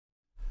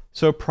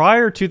So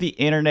prior to the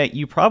internet,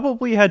 you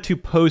probably had to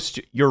post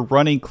your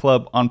running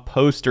club on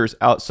posters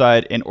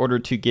outside in order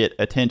to get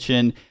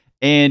attention.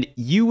 And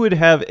you would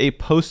have a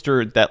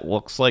poster that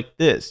looks like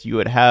this. You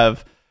would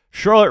have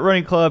Charlotte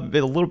Running Club,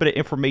 a little bit of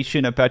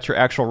information about your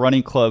actual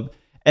running club.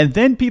 And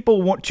then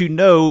people want to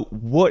know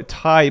what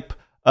type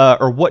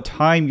or what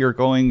time you're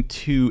going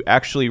to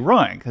actually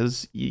run,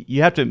 because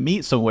you have to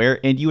meet somewhere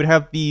and you would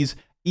have these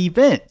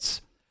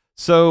events.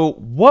 So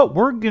what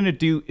we're going to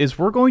do is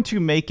we're going to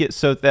make it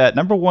so that,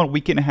 number one,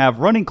 we can have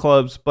running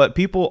clubs, but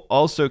people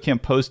also can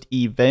post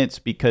events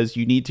because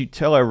you need to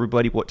tell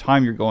everybody what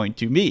time you're going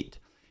to meet.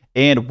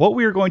 And what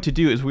we are going to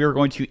do is we are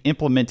going to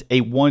implement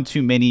a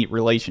one-to-many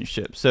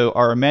relationship. So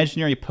our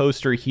imaginary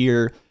poster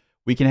here,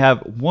 we can have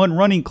one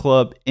running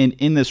club, and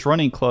in this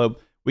running club,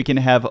 we can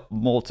have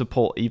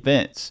multiple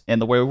events.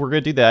 And the way we're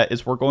going to do that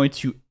is we're going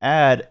to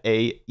add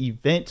a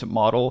event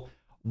model,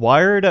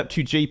 wire it up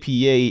to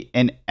JPA,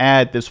 and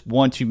add this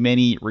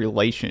one-to-many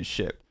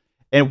relationship.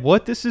 And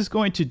what this is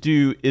going to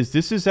do is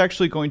this is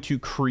actually going to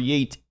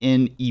create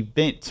an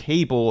event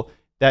table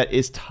that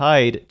is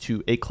tied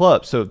to a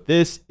club. So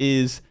this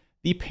is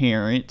the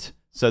parent.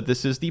 So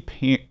this is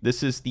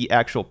the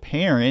actual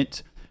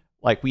parent,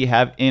 like we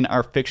have in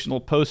our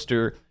fictional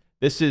poster.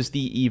 This is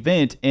the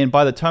event, and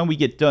by the time we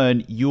get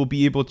done, you'll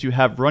be able to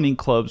have running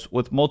clubs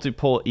with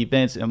multiple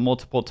events and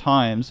multiple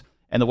times.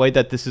 And the way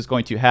that this is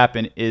going to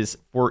happen is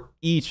for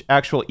each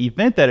actual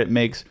event that it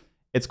makes,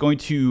 it's going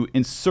to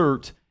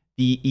insert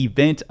the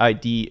event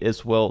ID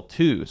as well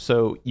too.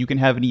 So you can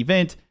have an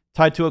event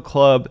tied to a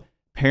club,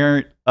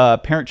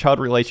 parent-child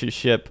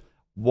relationship,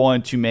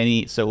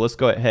 one-to-many. So let's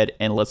go ahead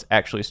and let's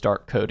actually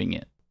start coding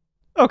it.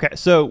 Okay,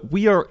 so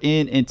we are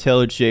in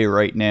IntelliJ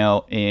right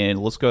now, and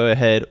let's go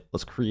ahead,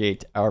 let's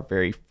create our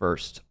very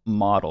first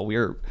model. We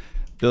are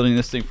building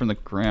this thing from the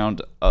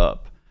ground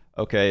up.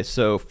 Okay,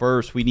 so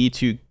first we need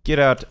to get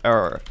out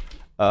our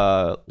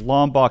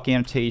Lombok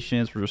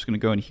annotations. We're just going to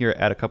go in here,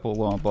 add a couple of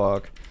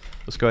Lombok.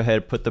 Let's go ahead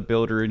and put the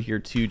builder in here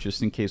too,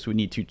 just in case we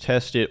need to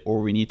test it or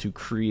we need to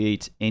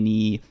create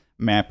any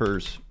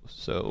mappers.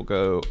 So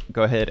go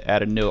ahead,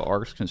 add a no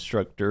args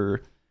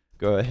constructor.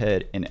 Go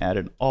ahead and add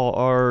an all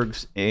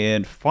args,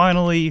 and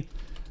finally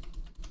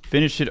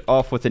finish it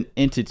off with an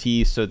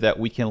entity so that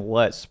we can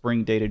let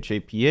Spring Data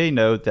JPA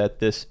know that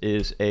this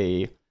is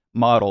a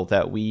model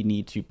that we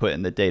need to put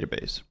in the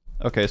database.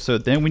 Okay, so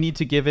then we need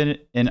to give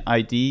it an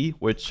ID,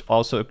 which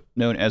also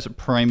known as a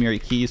primary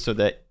key, so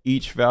that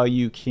each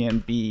value can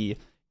be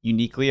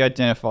uniquely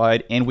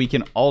identified, and we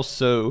can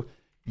also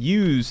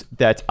use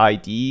that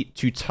ID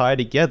to tie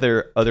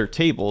together other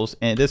tables.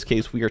 And in this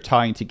case, we are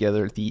tying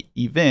together the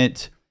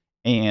event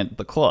and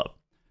the club.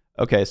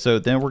 Okay, so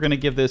then we're going to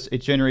give this a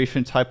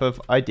generation type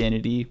of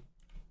identity,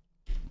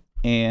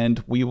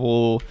 and we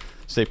will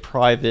say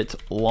private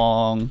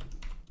long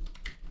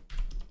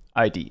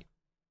ID.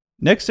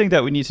 Next thing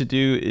that we need to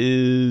do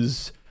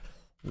is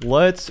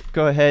let's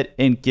go ahead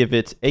and give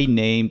it a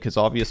name, because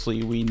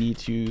obviously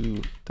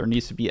there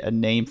needs to be a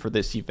name for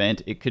this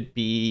event. It could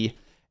be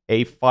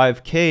a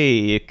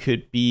 5K, it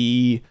could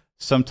be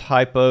some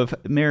type of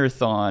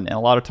marathon, and a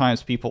lot of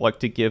times people like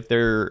to give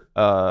their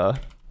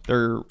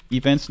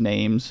events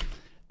names.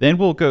 Then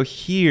we'll go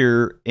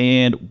here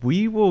and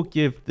we will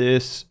give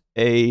this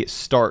a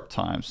start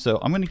time. So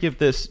I'm going to give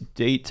this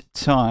date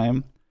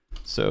time.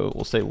 So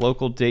we'll say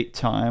local date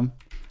time,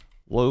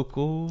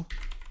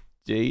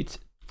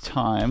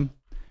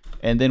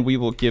 and then we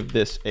will give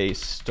this a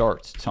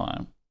start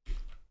time.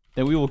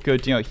 Then we will go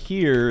down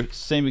here,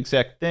 same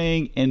exact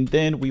thing, and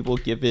then we will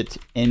give it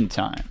end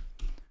time.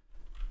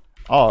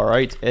 All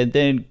right, and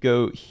then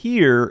go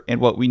here, and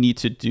what we need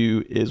to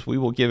do is we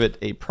will give it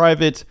a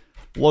private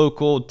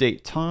local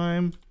date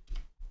time,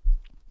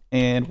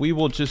 and we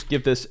will just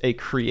give this a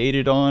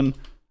created on.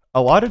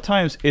 A lot of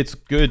times it's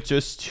good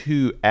just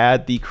to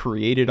add the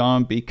created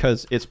on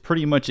because it's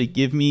pretty much a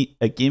gimme,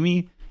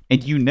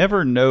 and you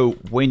never know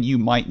when you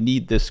might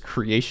need this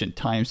creation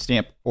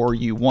timestamp or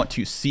you want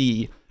to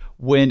see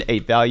when a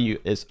value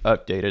is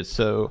updated.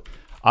 So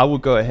I will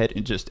go ahead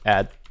and just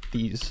add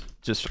these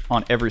just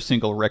on every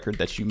single record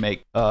that you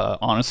make,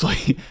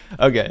 honestly.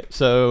 Okay,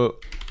 so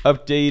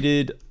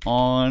updated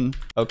on,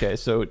 okay,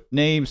 so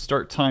name,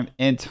 start time,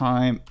 end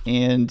time,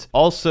 and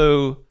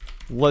also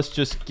let's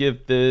just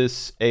give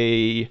this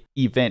a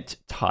event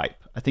type.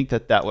 I think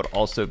that would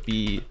also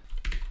be,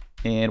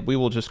 and we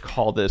will just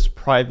call this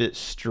private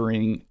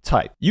string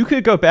type. You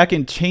could go back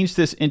and change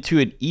this into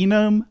an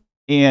enum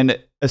and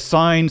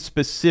assign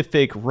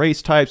specific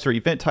race types or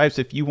event types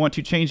if you want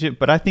to change it,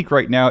 but I think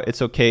right now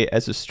it's okay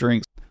as a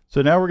string.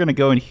 So now we're going to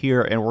go in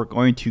here and we're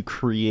going to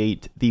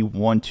create the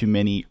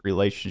one-to-many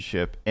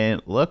relationship.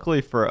 And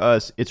luckily for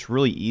us, it's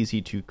really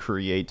easy to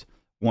create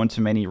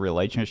one-to-many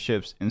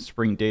relationships in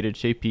Spring Data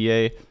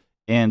JPA.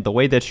 And the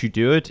way that you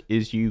do it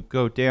is you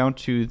go down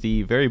to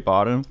the very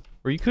bottom,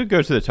 or you could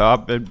go to the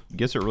top. I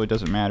guess it really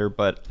doesn't matter,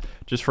 but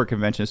just for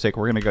convention's sake,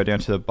 we're going to go down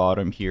to the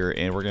bottom here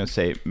and we're going to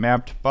say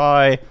mapped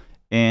by,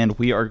 and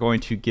we are going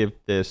to give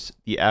this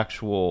the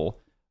actual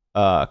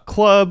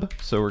club.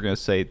 So we're going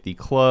to say the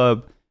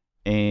club.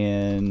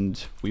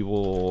 and we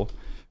will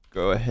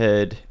go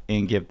ahead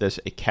and give this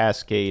a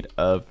cascade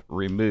of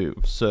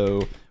remove.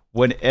 So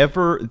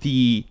whenever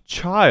the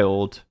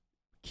child,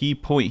 key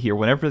point here,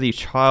 whenever the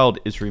child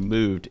is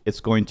removed, it's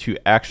going to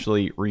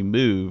actually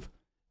remove,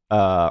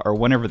 or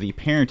whenever the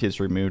parent is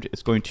removed,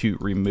 it's going to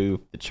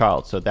remove the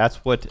child. So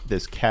that's what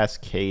this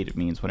cascade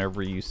means.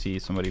 Whenever you see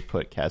somebody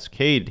put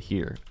cascade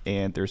here,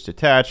 and there's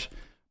detach,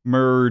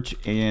 merge,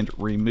 and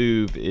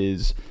remove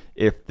is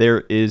if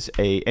there is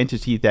a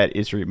entity that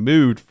is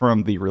removed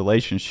from the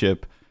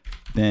relationship,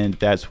 then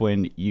that's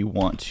when you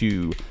want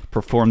to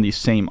perform the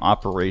same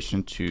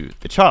operation to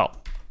the child.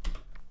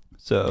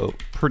 So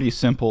pretty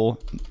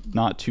simple,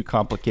 not too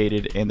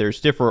complicated. And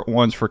there's different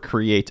ones for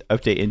create,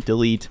 update, and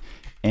delete.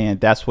 And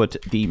that's what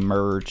the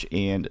merge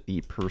and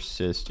the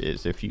persist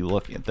is if you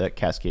look at the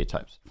cascade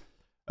types.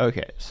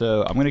 Okay,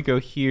 so I'm going to go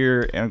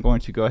here and I'm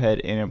going to go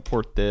ahead and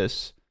import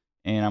this.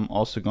 And I'm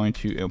also going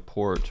to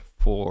import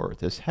for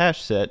this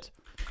hash set.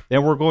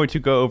 Then we're going to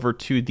go over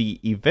to the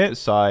event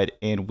side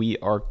and we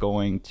are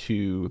going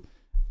to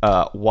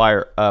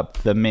wire up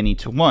the many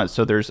to one.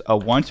 So there's a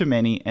one to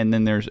many and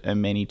then there's a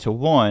many to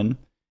one.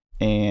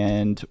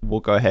 And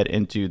we'll go ahead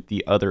and do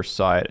the other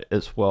side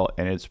as well.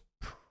 And it's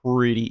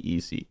pretty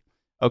easy.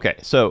 Okay,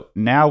 so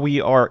now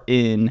we are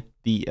in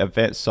the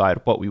event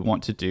side. What we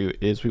want to do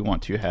is we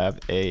want to have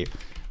a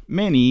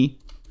many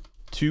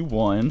to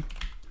one.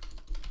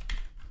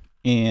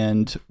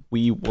 And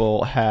we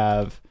will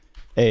have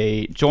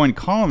a join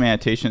column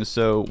annotation,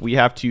 so we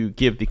have to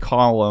give the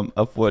column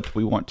of what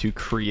we want to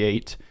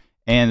create,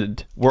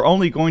 and we're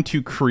only going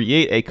to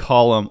create a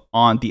column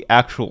on the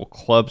actual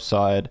club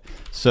side.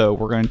 So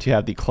we're going to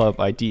have the club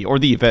ID, or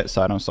the event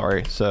side, I'm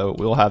sorry. So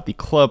we'll have the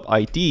club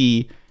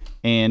ID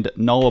and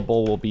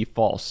nullable will be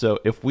false. So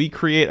if we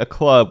create a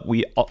club,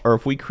 or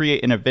if we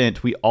create an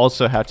event, we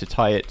also have to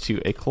tie it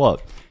to a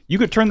club. You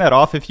could turn that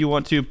off if you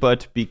want to,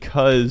 but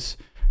because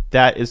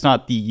that is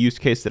not the use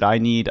case that I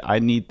need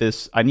an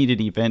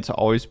event to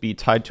always be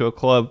tied to a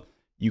club.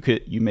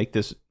 You make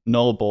this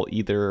nullable,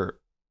 either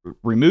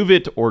remove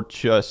it or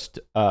just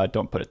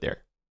don't put it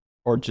there,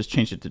 or just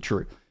change it to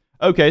true.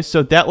 Okay,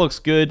 so that looks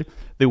good.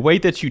 The way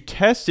that you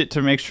test it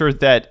to make sure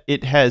that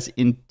it has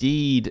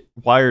indeed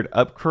wired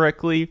up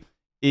correctly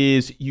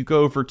is you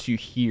go over to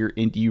here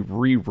and you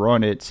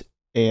rerun it,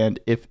 and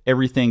if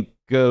everything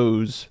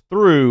goes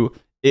through,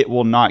 it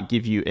will not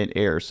give you an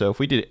error. So if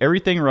we did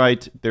everything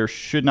right, there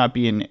should not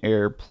be an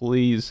error.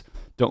 Please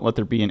don't let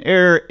there be an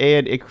error.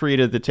 And it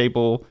created the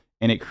table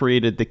and it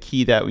created the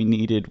key that we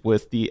needed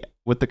with the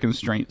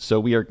constraint. So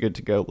we are good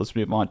to go. Let's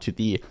move on to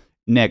the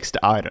next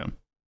item.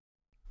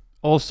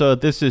 Also,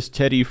 this is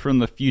Teddy from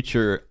the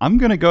future. I'm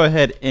going to go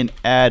ahead and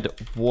add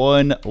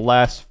one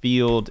last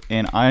field,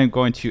 and I'm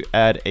going to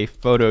add a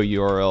photo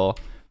URL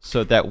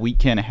so that we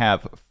can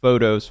have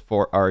photos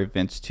for our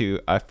events too.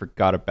 I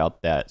forgot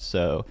about that.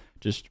 So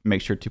just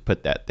make sure to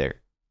put that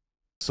there.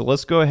 So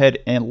let's go ahead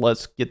and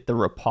let's get the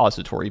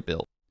repository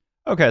built.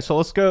 Okay, so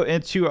let's go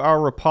into our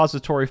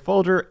repository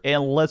folder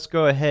and let's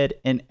go ahead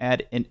and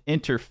add an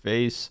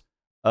interface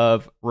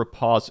of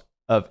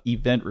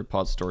event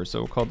repository. So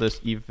we'll call this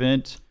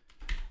event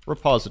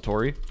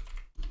repository.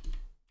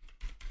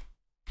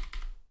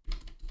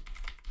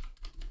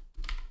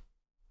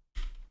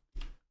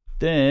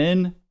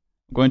 Then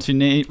I'm going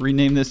to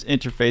rename this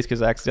interface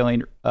because I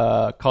accidentally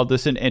called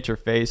this an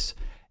interface.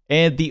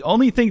 And the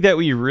only thing that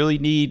we really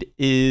need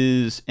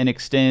is an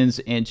extends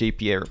and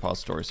JPA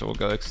repository. So we'll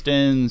go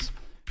extends,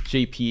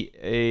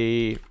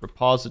 JPA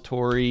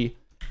repository.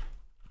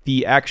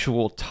 The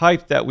actual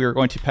type that we are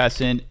going to pass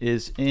in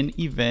is an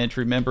event.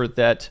 Remember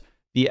that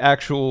the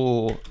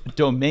actual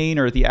domain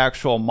or the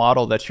actual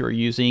model that you're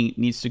using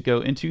needs to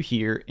go into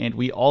here. And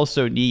we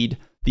also need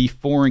the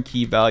foreign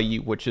key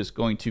value, which is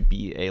going to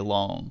be a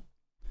long.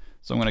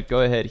 So I'm going to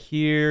go ahead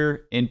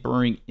here and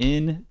bring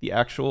in the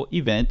actual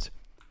event.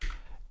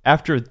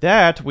 After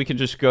that, we can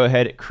just go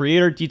ahead,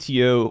 create our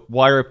DTO,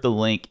 wire up the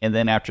link, and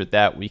then after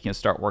that, we can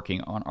start working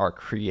on our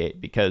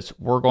create, because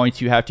we're going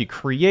to have to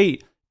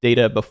create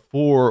data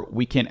before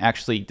we can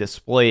actually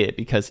display it,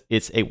 because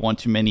it's a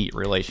one-to-many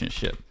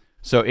relationship.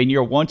 So in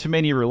your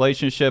one-to-many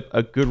relationship,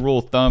 a good rule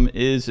of thumb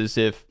is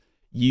if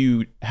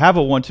you have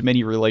a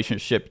one-to-many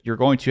relationship, you're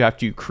going to have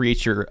to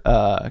create your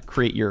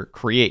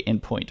create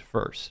endpoint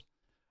first.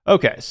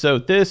 Okay, so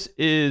this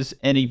is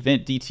an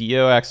event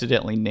DTO. I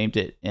accidentally named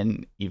it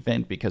an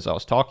event because I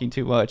was talking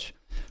too much.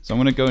 So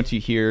I'm going to go into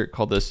here,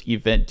 call this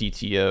event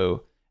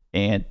DTO,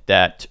 and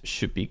that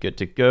should be good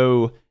to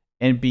go.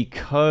 And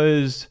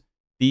because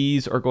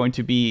these are going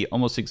to be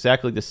almost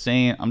exactly the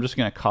same, I'm just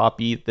going to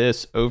copy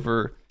this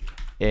over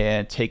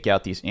and take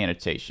out these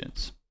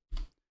annotations.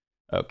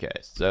 Okay,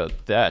 so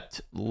that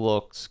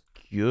looks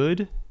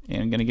good.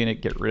 And I'm going to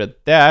get rid of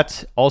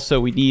that. Also,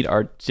 we need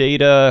our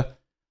data.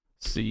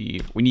 Let's see,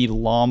 we need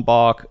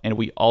Lombok, and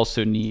we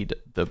also need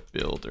the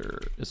builder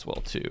as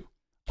well too.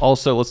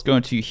 Also, let's go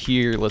into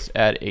here, let's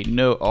add a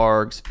no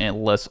args,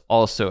 and let's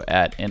also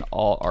add an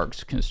all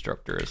args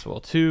constructor as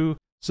well too.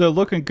 So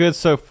looking good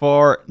so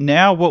far.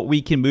 Now what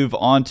we can move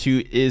on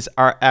to is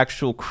our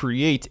actual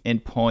create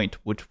endpoint,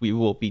 which we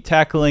will be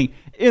tackling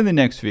in the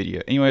next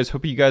video. Anyways,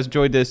 hope you guys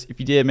enjoyed this. If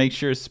you did, make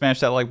sure to smash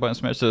that like button,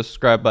 smash the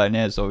subscribe button.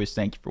 As always,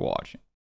 thank you for watching.